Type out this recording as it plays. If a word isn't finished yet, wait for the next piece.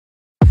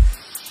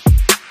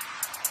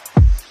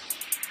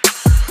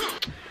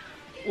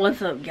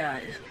What's up,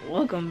 guys?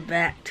 Welcome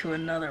back to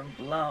another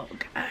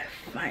vlog.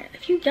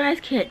 If you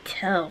guys can't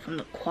tell from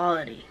the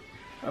quality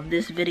of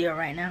this video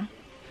right now,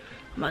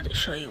 I'm about to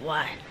show you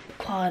why. The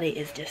quality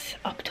is just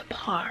up to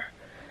par.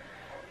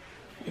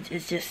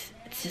 It's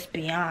just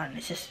beyond.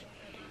 It's just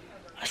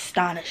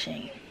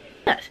astonishing.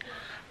 Yes,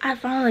 I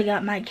finally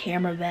got my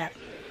camera back,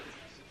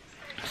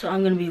 so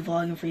I'm gonna be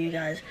vlogging for you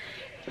guys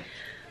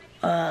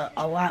a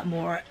lot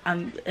more.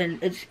 And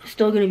it's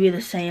still gonna be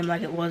the same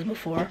like it was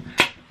before.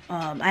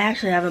 I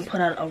actually haven't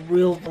put out a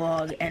real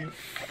vlog in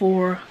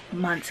 4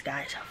 months,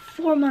 guys.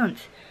 4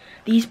 months.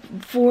 These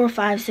 4,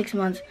 5, 6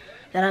 months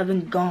that I've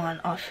been gone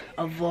off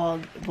of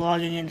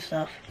vlogging and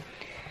stuff.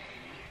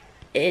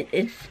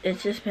 It's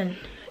just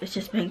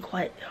been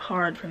quite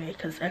hard for me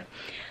because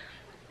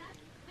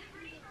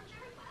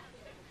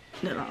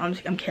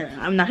I'm kidding.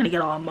 I'm not gonna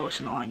get all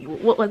emotional on you.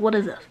 What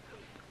is this?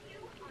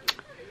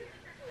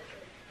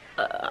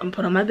 I'm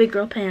putting on my big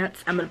girl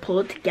pants. I'm gonna pull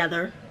it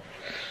together.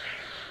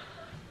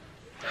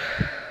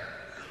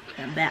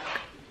 I'm back.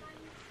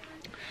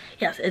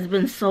 Yes, it's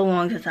been so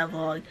long since I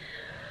vlogged.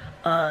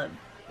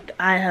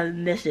 I have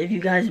missed it. If you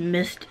guys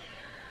missed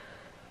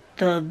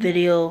the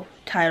video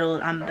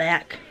titled "I'm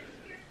Back,"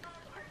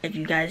 if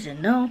you guys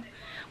didn't know,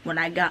 when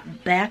I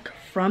got back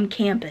from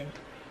camping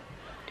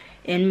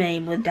in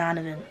Maine with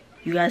Donovan,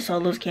 you guys saw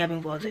those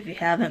camping vlogs. If you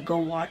haven't, go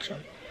watch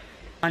them.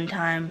 One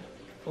time,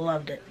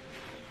 loved it.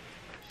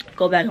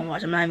 Go back and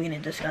watch. I'm not even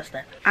going to discuss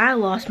that. I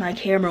lost my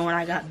camera when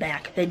I got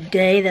back. The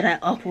day that I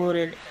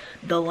uploaded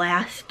the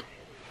last,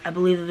 I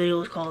believe the video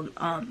was called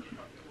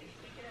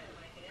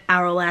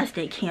Our Last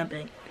Day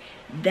Camping.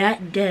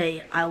 That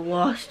day, I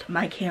lost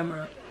my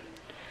camera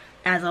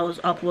as I was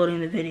uploading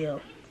the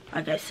video.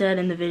 Like I said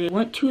in the video,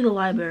 went to the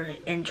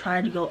library and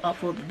tried to go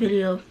upload the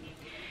video.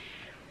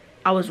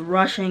 I was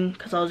rushing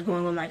because I was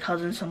going with my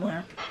cousin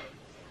somewhere.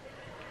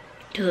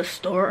 To the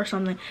store or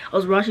something. I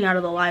was rushing out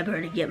of the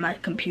library to get my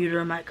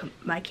computer, my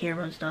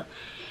camera and stuff.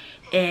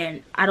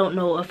 And I don't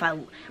know if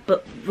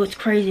but what's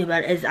crazy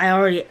about it is I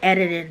already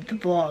edited the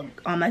vlog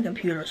on my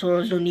computer, so there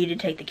was no need to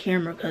take the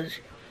camera because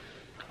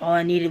all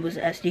I needed was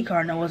an SD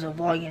card and I wasn't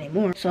vlogging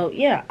anymore. So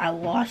yeah, I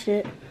lost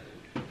it.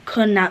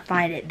 Could not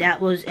find it. That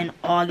was in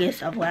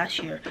August of last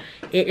year.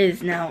 It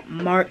is now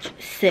March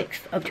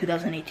 6th of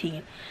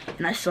 2018,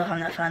 and I still have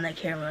not found that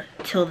camera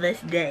till this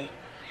day.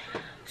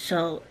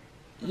 So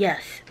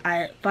yes,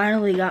 I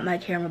finally got my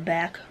camera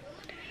back,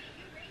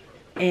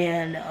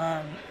 and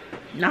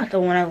not the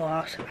one I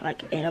lost.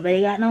 Like, ain't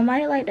nobody got no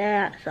money like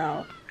that,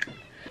 so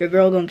your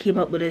girl gonna keep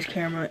up with this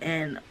camera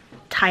and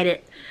tighten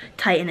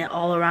it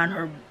all around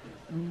her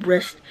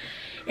wrist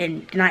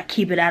and not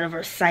keep it out of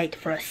her sight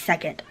for a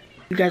second.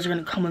 You guys are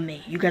gonna come with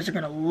me. You guys are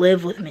gonna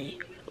live with me.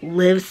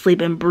 Live,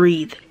 sleep, and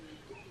breathe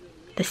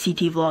the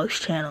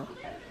CTVLOGZ channel.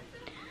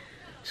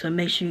 So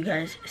make sure you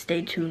guys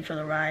stay tuned for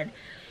the ride.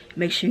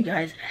 Make sure you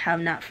guys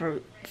have not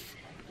for...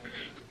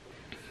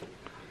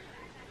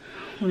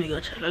 Let me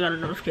go check. I got a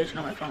notification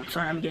on my phone.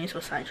 Sorry, I'm getting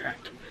so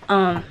sidetracked.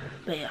 But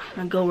yeah, I'm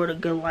gonna go where the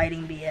good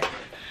lighting be at,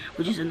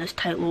 which is in this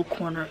tight little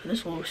corner,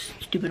 this little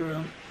stupid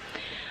room.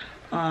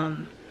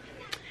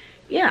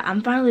 Yeah,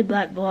 I'm finally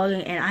back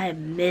vlogging, and I have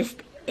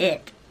missed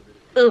it.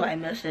 Oh, I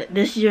missed it.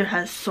 This year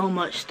has so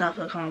much stuff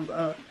that come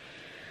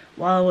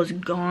while I was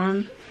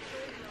gone.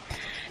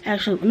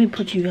 Actually, let me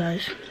put you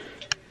guys...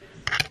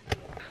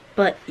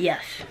 But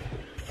yes,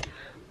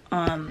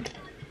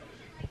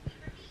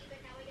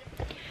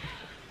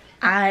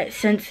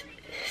 since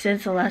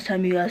the last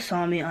time you guys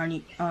saw me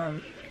on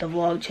the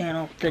vlog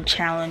channel, the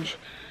challenge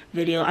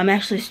video, I'm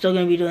actually still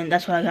gonna be doing.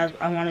 That's what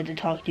I wanted to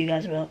talk to you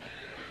guys about.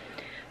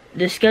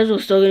 The schedule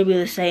is still gonna be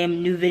the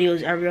same. New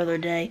videos every other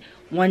day.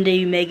 One day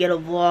you may get a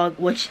vlog,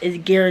 which is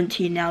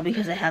guaranteed now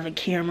because I have a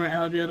camera and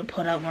I'll be able to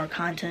put out more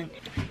content.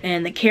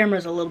 And the camera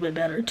is a little bit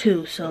better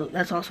too, so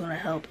that's also gonna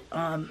help.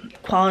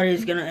 Quality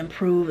is gonna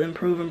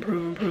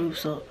improve.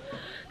 So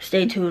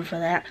stay tuned for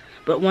that.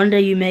 But one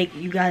day you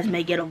guys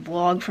may get a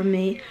vlog from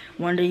me.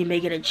 One day you may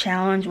get a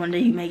challenge. One day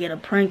you may get a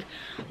prank.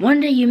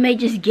 One day you may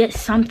just get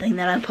something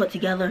that I put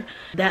together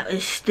that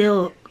is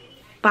still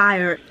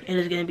fire. It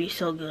is gonna be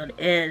so good,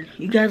 and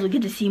you guys will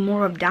get to see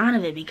more of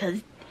Donovan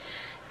because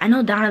I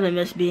know Donovan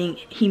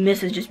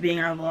misses just being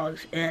in our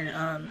vlogs,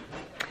 and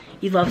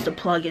he loves to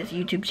plug his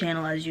YouTube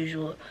channel as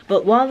usual.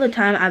 But while the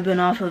time I've been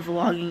off of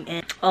vlogging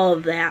and all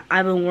of that,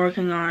 I've been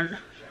working on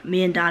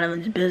me and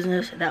Donovan's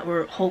business that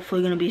we're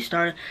hopefully going to be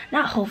starting.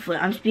 Not hopefully,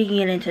 I'm speaking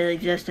it into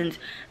existence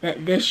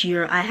that this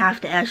year I have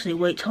to actually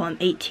wait till I'm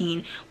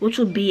 18, which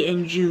will be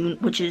in June,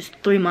 which is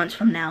 3 months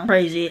from now.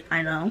 Crazy,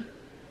 I know.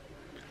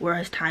 Where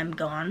has time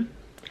gone?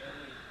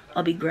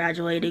 I'll be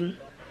graduating.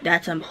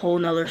 That's a whole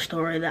nother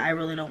story that I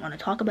really don't want to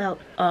talk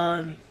about.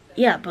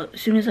 Yeah, but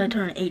as soon as I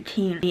turn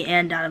 18, me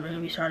and Donovan are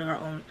going to be starting our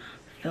own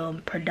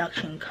film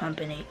production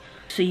company.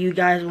 So you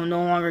guys will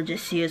no longer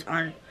just see us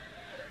on,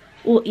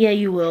 well, yeah,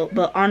 you will,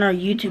 but on our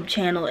YouTube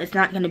channel, it's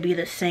not going to be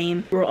the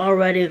same. We're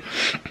already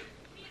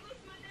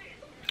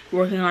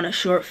working on a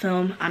short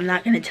film. I'm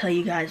not going to tell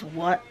you guys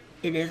what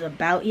it is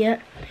about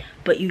yet,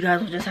 but you guys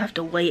will just have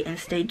to wait and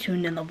stay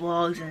tuned in the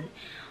vlogs and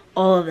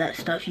all of that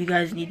stuff. You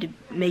guys need to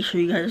make sure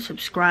you guys are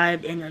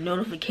subscribed and your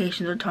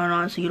notifications are turned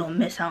on so you don't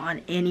miss out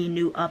on any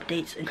new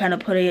updates. And kind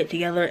of putting it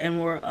together,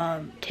 and we're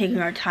taking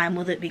our time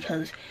with it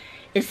because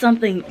it's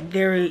something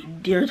very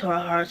dear to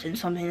our hearts and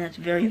something that's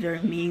very,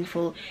 very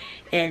meaningful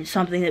and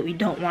something that we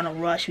don't want to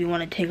rush. We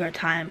want to take our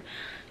time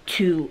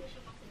to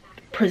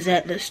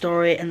present the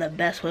story in the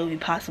best way we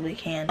possibly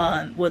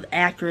can, with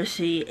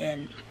accuracy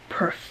and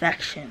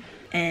perfection.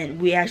 And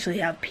we actually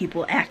have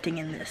people acting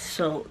in this,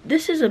 so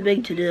this is a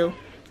big to-do.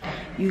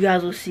 You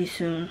guys will see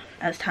soon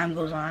as time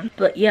goes on.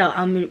 But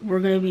yeah, we're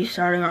going to be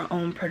starting our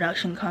own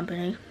production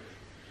company.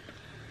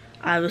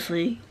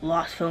 Obviously,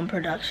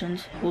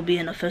 LosFilmProductions will be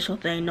an official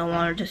thing, no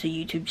longer just a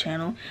YouTube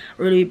channel.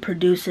 We're going to be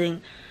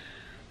producing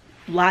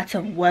lots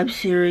of web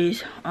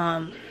series,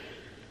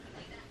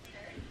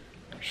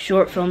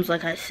 short films,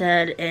 like I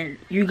said, and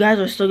you guys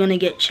are still going to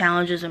get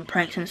challenges and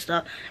pranks and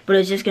stuff, but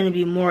it's just going to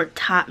be more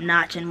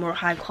top-notch and more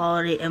high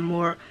quality and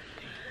more,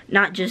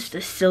 not just the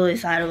silly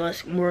side of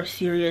us, more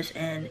serious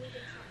and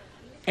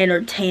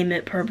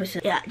entertainment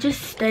purposes. Yeah,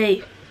 just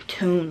stay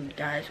tuned,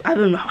 guys. I've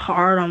been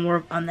hard on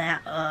work on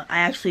that. I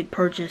actually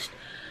purchased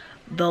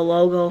the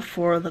logo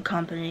for the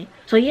company.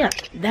 So yeah,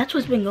 that's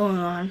what's been going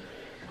on.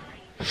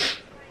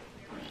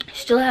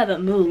 Still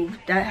haven't moved.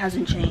 That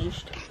hasn't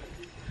changed.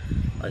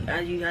 Like,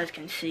 as you guys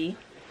can see,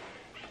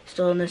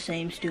 still in the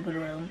same stupid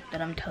room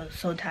that I'm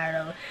so tired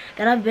of,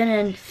 that I've been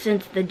in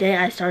since the day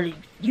I started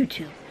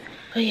YouTube.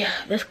 But yeah,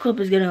 this clip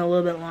is getting a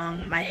little bit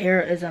long. My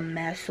hair is a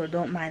mess, so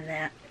don't mind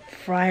that.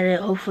 Friday,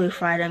 hopefully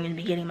Friday, I'm gonna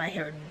be getting my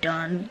hair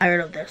done. I'm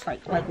tired of this.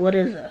 Like what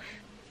is this?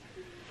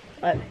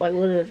 Like what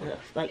is this?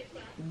 Like,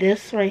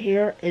 this right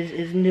here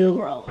is new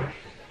growth.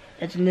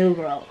 It's new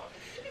growth.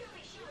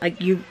 Like,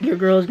 your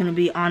girl is gonna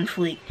be on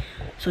fleek,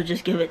 so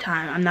just give it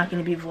time. I'm not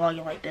gonna be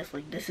vlogging like this.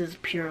 Like, this is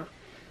pure,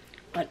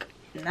 like,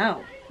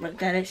 no. Like,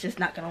 that is just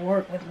not gonna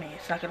work with me.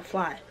 It's not gonna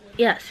fly.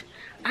 Yes,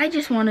 I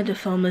just wanted to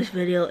film this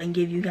video and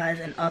give you guys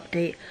an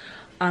update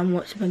on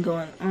what's been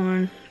going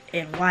on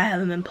and why I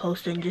haven't been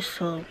posting, just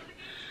so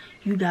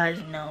you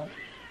guys know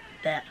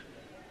that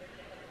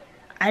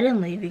I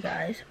didn't leave you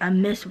guys. I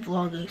miss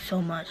vlogging so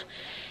much.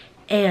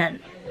 And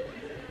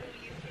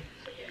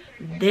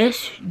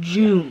this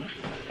June,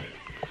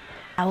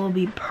 I will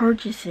be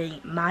purchasing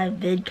my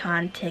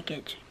VidCon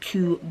tickets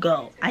to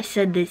go. I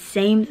said the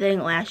same thing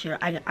last year.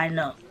 I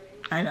know.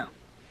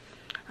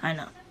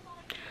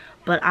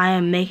 But I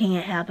am making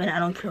it happen. I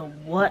don't care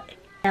what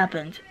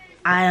happens.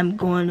 I am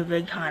going to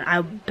VidCon.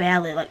 I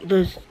badly, like,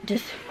 there's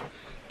just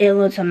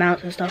endless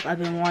amounts of stuff I've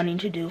been wanting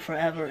to do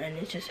forever, and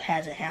it just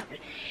hasn't happened.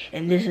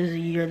 And this is a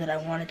year that I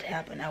want it to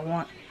happen. I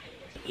want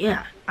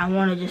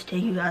to just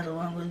take you guys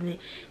along with me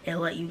and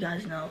let you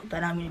guys know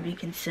that I'm going to be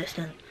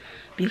consistent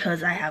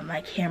because I have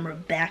my camera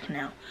back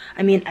now.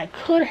 I mean, I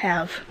could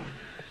have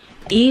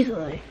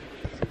easily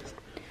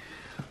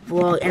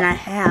vlogged, and I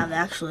have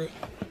actually.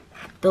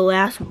 The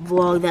last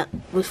vlog that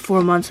was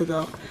 4 months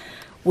ago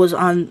was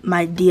on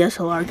my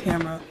DSLR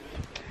camera.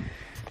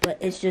 But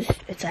it's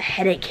a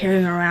headache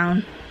carrying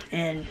around,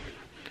 and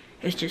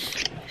it's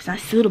not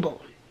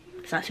suitable.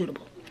 It's not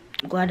suitable.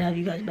 I'm glad to have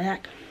you guys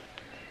back.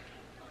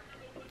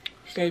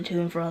 Stay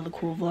tuned for all the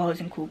cool vlogs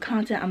and cool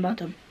content I'm about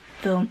to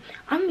film.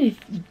 I'm going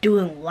to be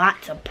doing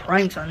lots of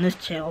pranks on this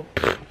channel.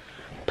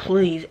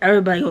 Please,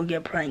 everybody go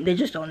get pranked. They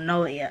just don't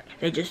know it yet.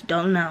 They just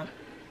don't know.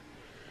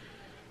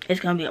 It's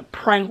going to be a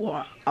prank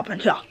war up in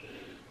here.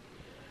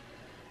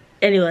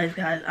 Anyways,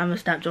 guys, I'm going to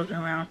stop joking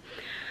around.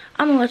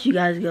 I'm going to let you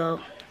guys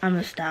go. I'm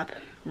going to stop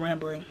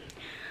rambling.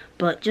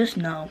 But just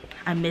know,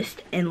 I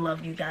missed and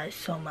loved you guys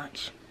so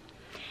much.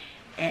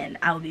 And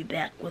I will be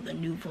back with a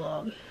new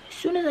vlog as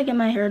soon as I get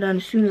my hair done,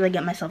 as soon as I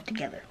get myself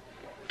together.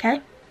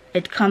 Okay?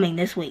 It's coming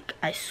this week.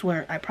 I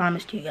swear. I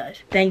promise to you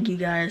guys. Thank you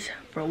guys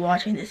for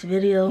watching this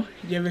video.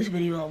 Give this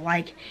video a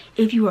like.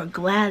 If you are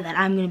glad that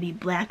I'm going to be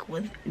back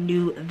with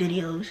new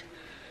videos,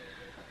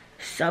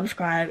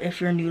 subscribe if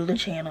you're new to the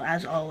channel,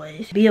 as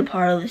always. Be a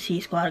part of the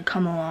C Squad.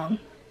 Come along.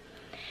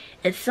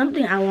 It's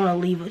something I want to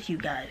leave with you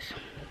guys.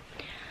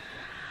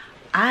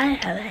 I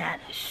have had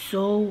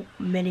so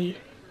many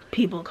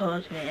people come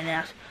up to me and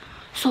ask,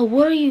 so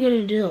what are you going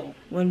to do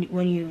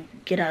when you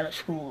get out of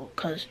school?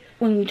 Because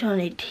when you turn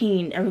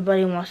 18,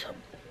 everybody wants to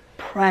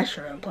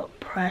pressure and put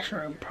pressure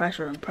and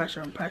pressure and pressure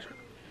and pressure.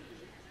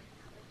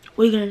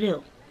 What are you going to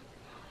do?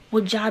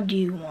 What job do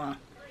you want?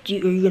 Are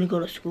you going to go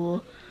to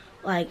school?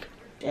 Like,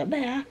 sit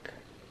back,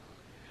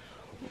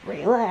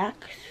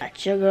 relax,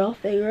 let your girl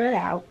figure it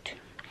out,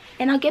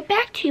 and I'll get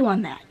back to you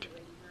on that.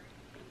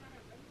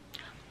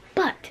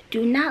 But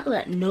do not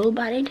let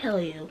nobody tell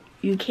you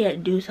you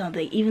can't do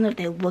something, even if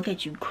they look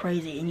at you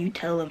crazy and you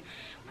tell them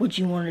what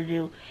you want to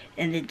do.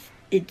 And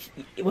it's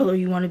whether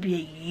you want to be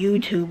a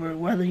YouTuber,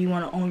 whether you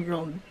want to own your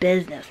own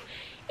business,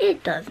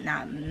 it does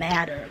not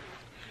matter.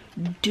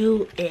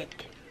 Do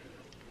it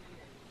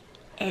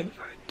and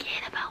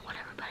forget about what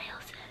everybody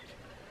else says.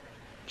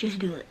 Just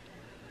do it.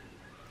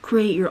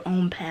 Create your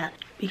own path,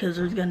 because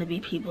there's going to be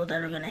people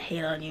that are going to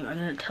hate on you, are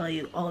going to tell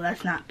you, oh,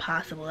 that's not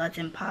possible, that's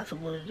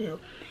impossible to do.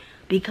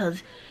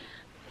 Because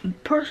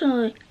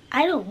personally,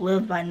 I don't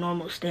live by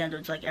normal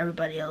standards like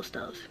everybody else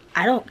does.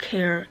 I don't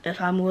care if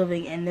I'm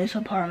living in this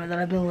apartment that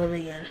I've been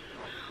living in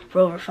for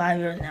over 5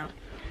 years now.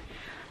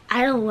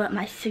 I don't let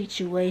my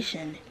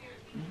situation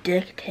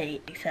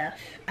dictate success.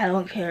 I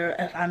don't care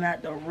if I'm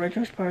not the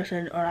richest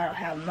person or I don't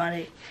have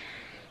money.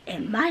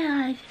 In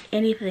my eyes,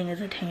 anything is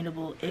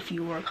attainable if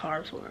you work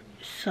hard for it.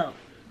 So,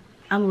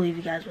 I'm gonna leave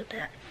you guys with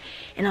that.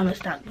 And I'm gonna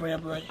stop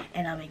rambling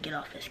and I'm gonna get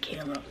off this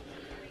camera.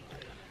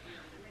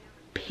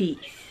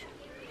 Peace.